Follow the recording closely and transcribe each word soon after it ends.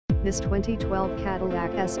This 2012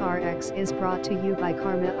 Cadillac SRX is brought to you by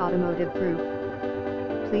Carma Automotive Group.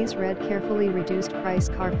 Please read carefully. Reduced price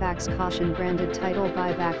Carfax caution. Branded title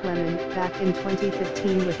buyback lemon. Back in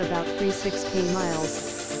 2015 with about 36k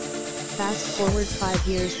miles. Fast forward 5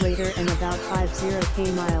 years later and about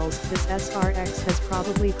 50k miles, this SRX has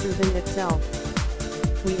probably proven itself.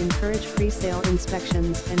 We encourage pre-sale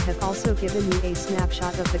inspections and have also given you a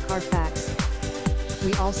snapshot of the Carfax.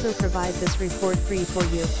 We also provide this report free for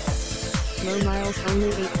you. Low miles only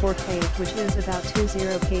 84k, which is about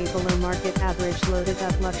 20k below market average. Loaded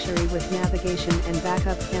up luxury with navigation and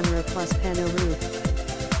backup camera plus pano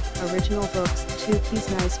roof. Original books, 2 keys,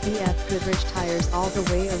 nice BF Goodrich tires all the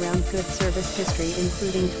way around. Good service history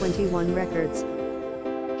including 21 records.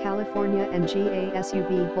 California and GA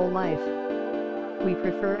SUV whole life. We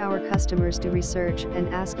prefer our customers to research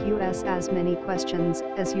and ask us as many questions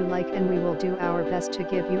as you like, and we will do our best to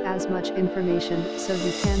give you as much information so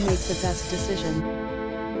you can make the best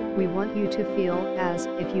decision. We want you to feel as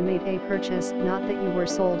if you made a purchase, not that you were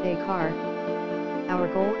sold a car. Our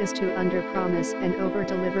goal is to under-promise and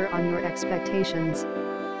over-deliver on your expectations.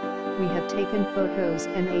 We have taken photos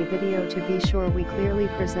and a video to be sure we clearly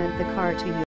present the car to you.